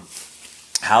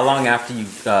 How long after you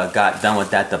got done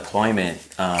with that deployment?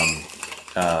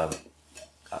 I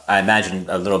imagine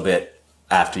a little bit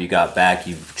after you got back,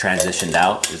 you transitioned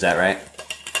out. Is that right?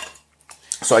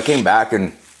 So I came back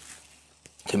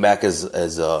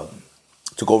as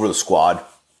took over the squad.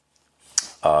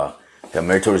 Got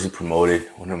meritoriously promoted.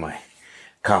 One of my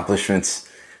accomplishments.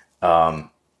 And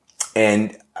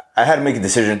I had to make a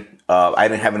decision. I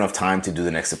didn't have enough time to do the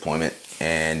next deployment,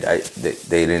 and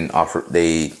they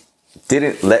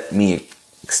didn't let me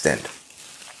extend.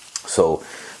 So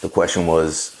the question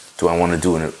was, do I want to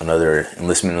do another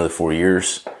enlistment, another 4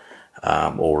 years,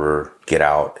 or get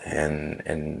out? And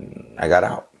I got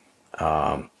out.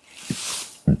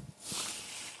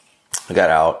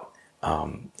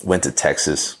 Went to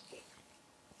Texas,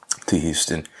 to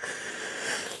Houston,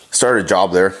 started a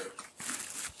job there,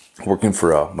 working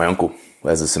for my uncle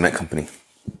as a cement company.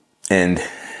 And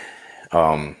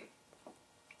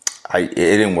it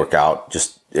didn't work out.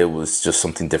 It was just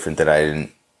something different that I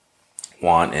didn't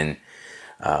want. And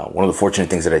one of the fortunate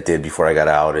things that I did before I got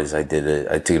out is I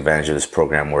took advantage of this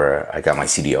program where I got my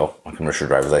CDL, my commercial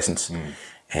driver's license.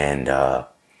 And I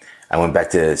went back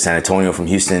to San Antonio from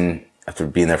Houston after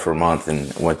being there for a month,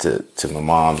 and went to my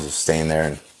mom's, staying there,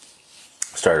 and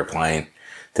started applying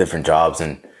to different jobs,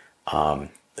 and I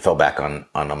fell back on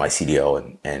my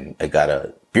CDL, and I got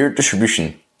a beer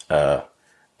distribution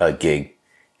gig,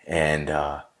 and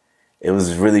it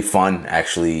was really fun.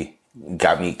 Actually,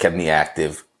 kept me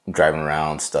active, driving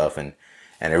around stuff, and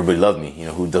everybody loved me. You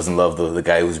know, who doesn't love the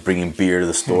guy who's bringing beer to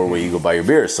the store where you go buy your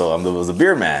beer? So I was a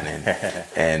beer man,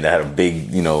 and I had a big,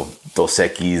 you know, Dos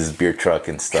Equis beer truck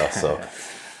and stuff. So,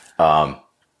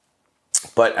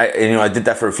 but I did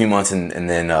that for a few months, and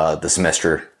then the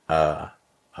semester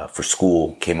for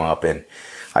school came up, and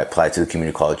I applied to the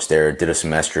community college there, did a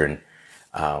semester, and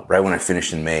right when I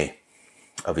finished in May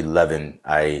of 2011,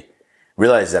 I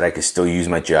realized that I could still use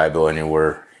my GI Bill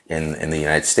anywhere in the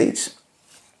United States.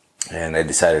 And I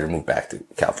decided to move back to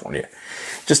California.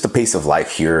 Just the pace of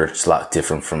life here is a lot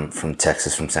different from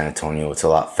Texas, from San Antonio. It's a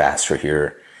lot faster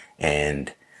here.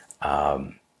 And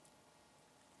I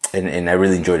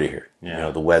really enjoyed it here. Yeah. You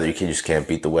know, the weather, you just can't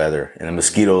beat the weather. And the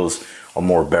mosquitoes are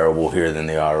more bearable here than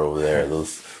they are over there.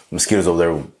 Those mosquitoes over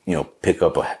there, you know, pick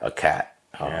up a cat.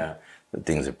 The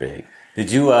things are big.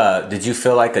 Did you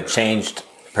feel like a changed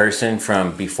person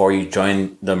from before you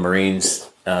joined the Marines,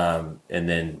 and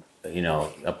then, you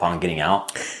know, upon getting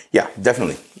out? Yeah,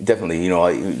 definitely. You know,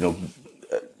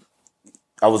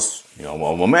 I was, you know,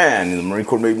 I'm a man, and the Marine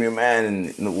Corps made me a man,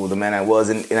 and, you know, the man I was,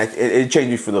 and it changed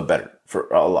me for the better, for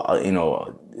a lot, you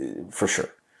know, for sure.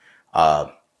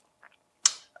 I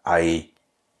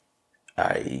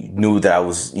knew that I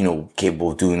was, you know,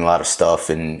 capable of doing a lot of stuff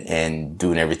and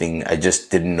doing everything. I just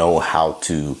didn't know how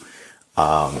to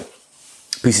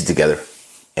piece it together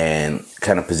and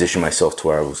kind of position myself to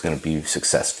where I was going to be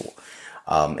successful.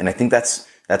 And I think that's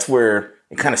where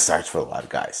it kind of starts for a lot of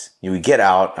guys. You know, we get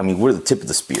out. I mean, we're the tip of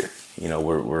the spear. You know,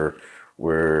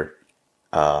 we're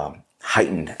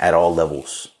heightened at all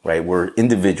levels, right? We're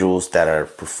individuals that are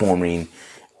performing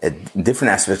at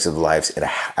different aspects of lives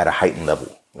at a heightened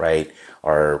level, right?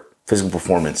 Our physical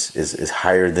performance is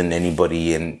higher than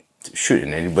anybody in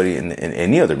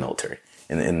any other military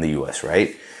in the U.S.,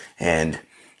 right? And,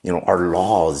 our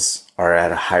laws are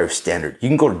at a higher standard. You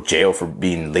can go to jail for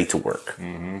being late to work,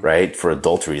 right? For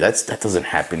adultery. That doesn't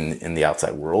happen in the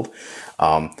outside world.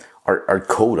 Our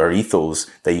code, our ethos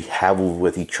that you have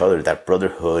with each other, that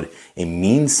brotherhood, it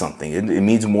means something. It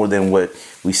means more than what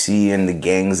we see in the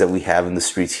gangs that we have in the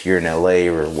streets here in LA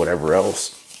or whatever else.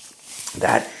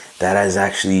 That is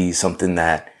actually something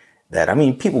that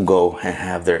people go and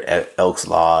have their Elks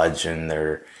Lodge and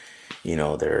their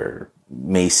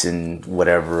Mason,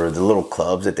 whatever, the little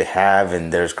clubs that they have,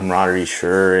 and there's camaraderie,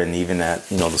 sure. And even at,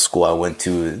 the school I went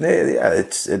to,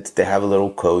 they have a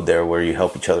little code there where you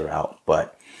help each other out.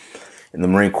 But in the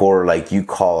Marine Corps, like, you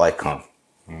call, I come,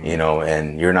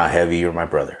 and you're not heavy, you're my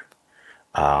brother.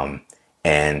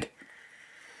 And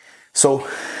so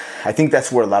I think that's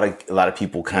where a lot of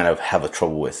people kind of have a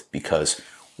trouble with, because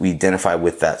we identify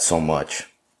with that so much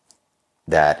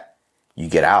that you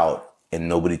get out and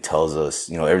nobody tells us,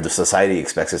 the society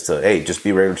expects us to, hey, just be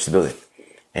a regular civilian.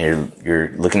 And you're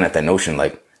looking at that notion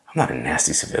like, I'm not a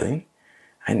nasty civilian.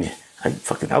 I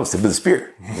was tip of the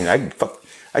spear.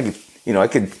 I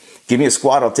could give me a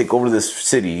squad, I'll take over this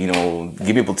city.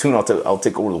 Give me a platoon, I'll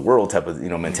take over the world type of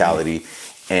mentality.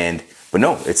 But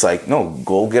no, it's like, no,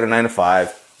 go get a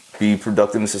 9-to-5, be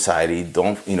productive in society.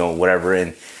 Don't whatever.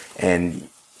 And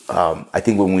I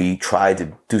think when we try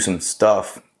to do some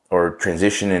stuff or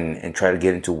transition and try to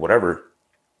get into whatever,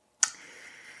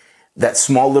 that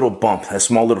small little bump, that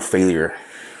small little failure,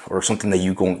 or something that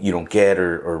you don't get,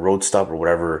 or road stop or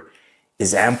whatever,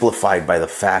 is amplified by the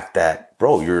fact that,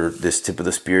 bro, you're this tip of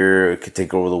the spear, could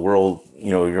take over the world.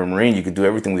 You're a Marine, you could do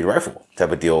everything with your rifle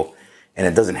type of deal. And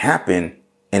it doesn't happen.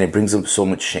 And it brings up so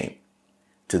much shame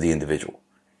to the individual.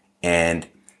 And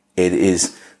it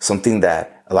is something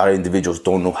that a lot of individuals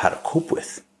don't know how to cope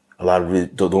with. A lot of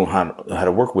it don't know how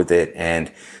to work with it.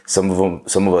 And some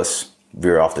of us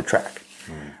veer off the track,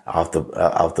 off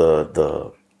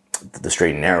the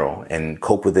straight and narrow, and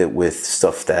cope with it with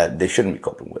stuff that they shouldn't be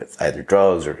coping with, either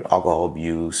drugs or alcohol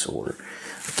abuse or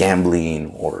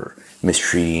gambling or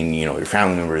mistreating, your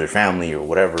family members, their family, or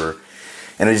whatever.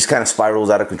 And it just kind of spirals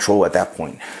out of control at that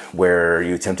point, where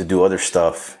you attempt to do other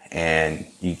stuff and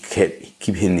you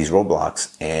keep hitting these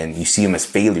roadblocks, and you see them as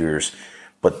failures,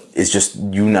 but it's just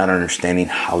you not understanding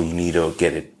how you need to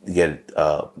get it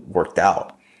worked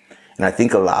out. And I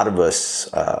think a lot of us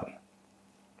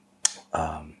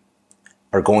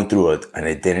are going through an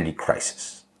identity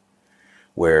crisis,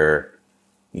 where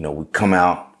we come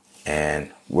out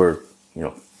and we're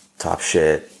top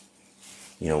shit,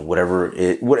 whatever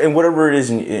it is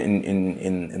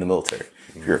in the military.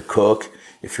 If you're a cook,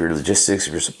 if you're logistics,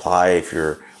 if you're supply, if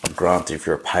you're a grunt, if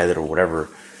you're a pilot or whatever,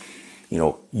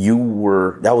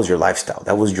 that was your lifestyle.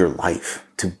 That was your life,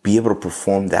 to be able to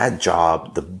perform that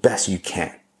job the best you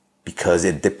can, because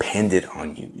it depended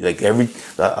on you. Like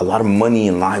a lot of money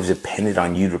and lives depended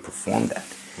on you to perform that.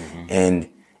 And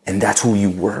that's who you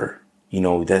were.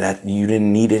 That you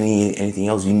didn't need anything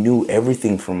else. You knew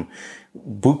everything from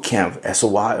boot camp,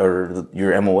 SOI, or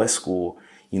your MOS school.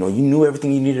 You knew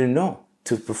everything you needed to know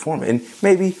to perform. And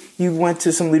maybe you went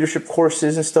to some leadership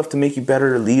courses and stuff to make you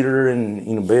better a leader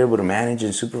and, be able to manage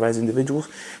and supervise individuals.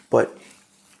 But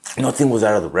nothing was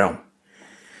out of the realm.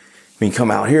 When you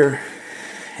come out here,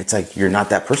 it's like you're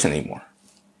not that person anymore.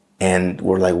 And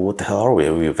we're like, well, what the hell are we?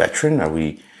 Are we a veteran? Are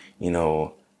we, what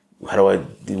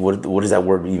does that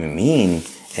word even mean?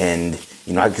 And,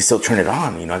 I can still turn it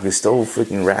on. I can still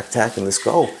freaking rack tack and let's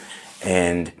go.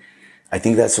 And I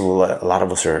think that's what a lot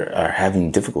of us are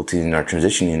having difficulty in our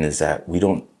transitioning, is that we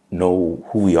don't know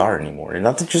who we are anymore. And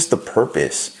not just the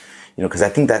purpose, because I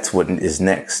think that's what is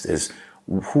next, is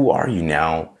who are you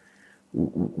now?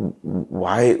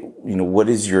 Why, what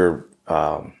is your,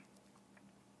 who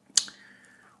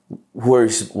are you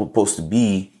supposed to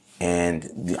be?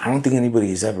 And I don't think anybody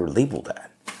has ever labeled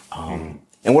that.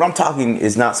 And what I'm talking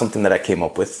is not something that I came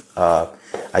up with.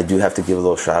 I do have to give a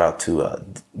little shout out to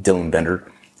Dylan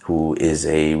Bender, who is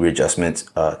a readjustment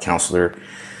counselor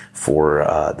for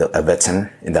a vet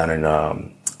center down in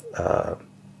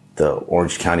the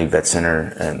Orange County Vet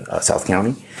Center in South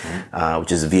County,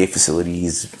 which is a VA facility.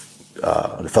 He's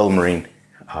a fellow Marine.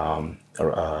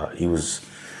 He was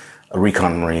a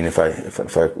recon Marine, if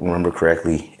I remember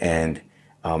correctly, and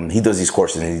he does these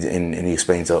courses and he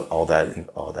explains all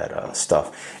that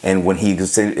stuff. And when he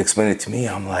explained it to me,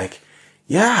 I'm like,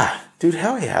 yeah, dude,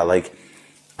 hell yeah! Like,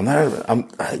 I'm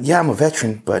a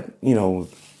veteran, but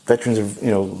veterans are,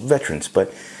 veterans,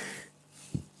 but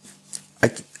I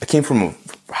came from a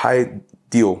high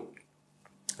deal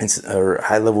or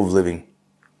high level of living.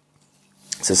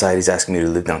 Society's asking me to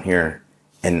live down here,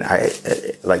 and I,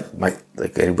 like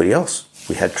anybody else,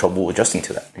 we had trouble adjusting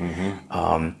to that.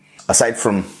 Mm-hmm. Aside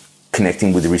from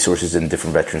connecting with the resources and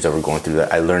different veterans that were going through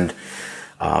that, I learned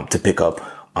to pick up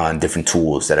on different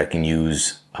tools that I can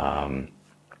use to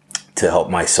help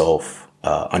myself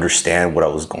understand what I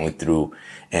was going through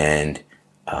and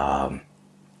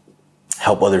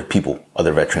help other people,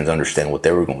 other veterans, understand what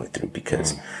they were going through,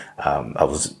 because I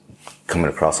was coming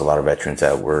across a lot of veterans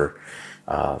that were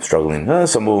struggling.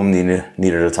 Some of them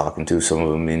needed a talking to, some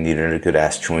of them needed a good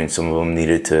ass chewing, some of them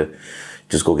needed to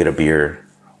just go get a beer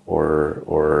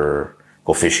or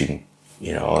go fishing,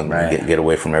 and get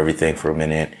away from everything for a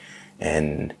minute.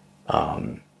 And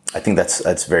I think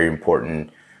that's very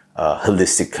important.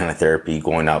 Holistic kind of therapy,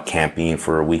 going out camping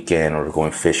for a weekend or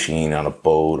going fishing on a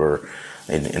boat or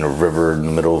in a river in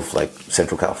the middle of like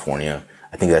Central California.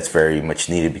 I think that's very much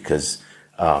needed, because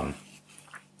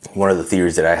one of the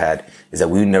theories that I had is that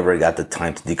we never got the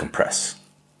time to decompress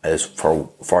as far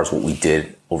as what we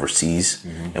did overseas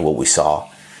and what we saw.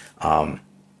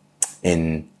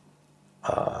 In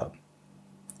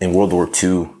World War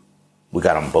II, we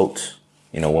got on boats.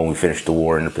 When we finished the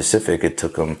war in the Pacific, it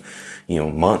took them,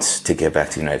 months to get back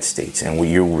to the United States. And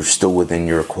you were still within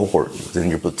your cohort, within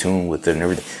your platoon, within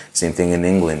everything. Same thing in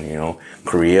England,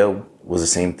 Korea was the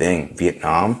same thing.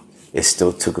 Vietnam, it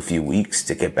still took a few weeks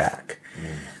to get back.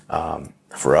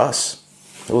 For us,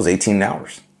 it was 18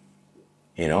 hours.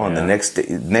 And the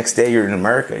next day you're in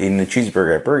America eating a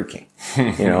cheeseburger at Burger King.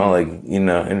 Like in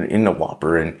the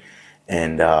Whopper,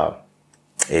 and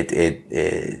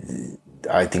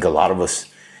I think a lot of us,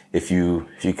 if you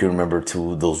can remember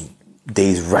to those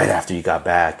days right after you got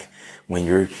back, when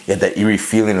you had that eerie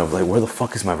feeling of like, where the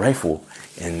fuck is my rifle?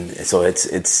 And so it's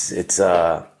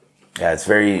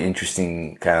very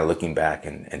interesting kind of looking back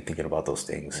and thinking about those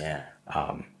things. Yeah.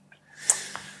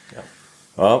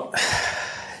 Well,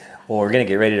 we're going to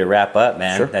get ready to wrap up,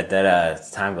 man. Sure.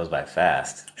 That time goes by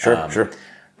fast. Sure.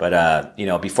 But,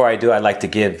 before I do, I'd like to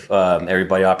give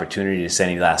everybody opportunity to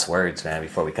say any last words, man,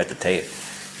 before we cut the tape.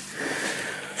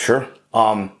 Sure.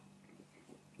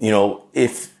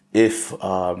 If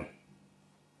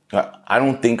I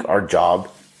don't think our job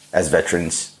as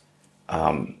veterans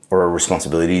or our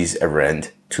responsibilities ever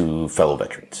end to fellow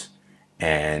veterans.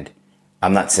 And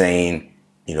I'm not saying,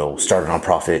 start a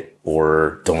nonprofit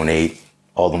or donate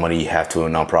all the money you have to a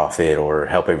nonprofit or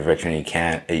help every veteran you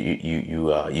can,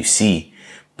 you see.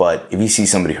 But if you see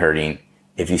somebody hurting,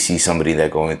 if you see somebody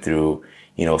that going through,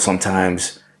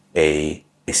 sometimes a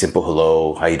simple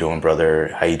hello, how you doing,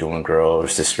 brother? How you doing, girl or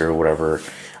sister or whatever?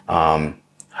 How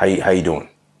you doing?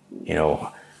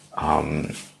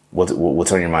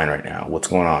 What's on your mind right now? What's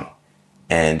going on?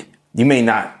 And you may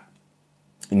not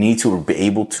need to be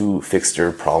able to fix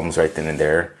their problems right then and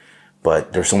there,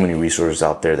 but there's so many resources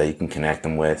out there that you can connect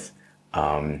them with,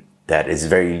 that is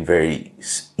very, very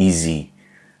easy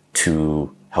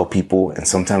to help people. And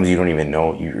sometimes you don't even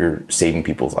know you're saving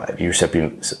people's lives. You're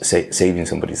saving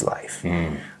somebody's life.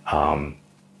 I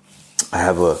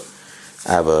have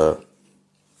a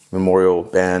memorial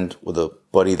band with a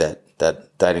buddy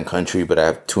that died in country, but I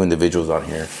have two individuals on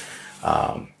here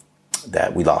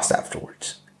that we lost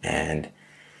afterwards. And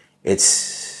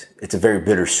it's a very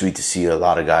bittersweet to see a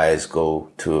lot of guys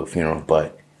go to a funeral,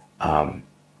 but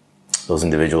those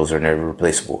individuals are never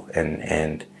replaceable.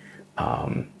 And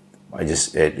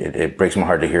it breaks my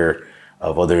heart to hear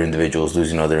of other individuals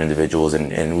losing other individuals,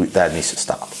 and that needs to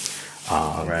stop.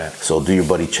 Right. So do your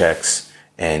buddy checks,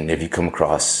 and if you come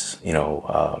across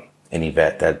any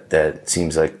vet that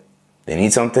seems like they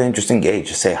need something, just engage.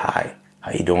 Just say hi.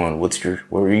 How you doing?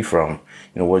 Where are you from?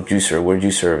 Where'd you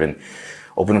serve? And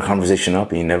open a conversation up,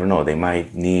 and you never know. They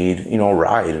might need, a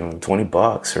ride,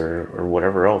 $20 or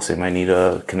whatever else. They might need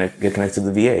to get connected to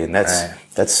the VA, and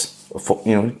that's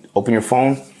open your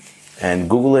phone and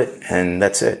Google it, and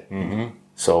that's it. Mm-hmm.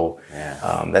 So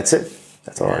that's it.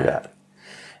 That's all I got.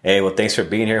 Hey, well, thanks for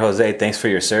being here, Jose. Thanks for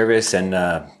your service, and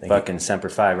fucking Semper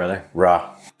Fi, brother.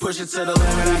 Rah. Push it to the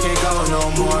limit, I can't go no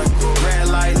more. Red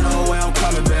light, no way, I'm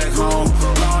coming back home.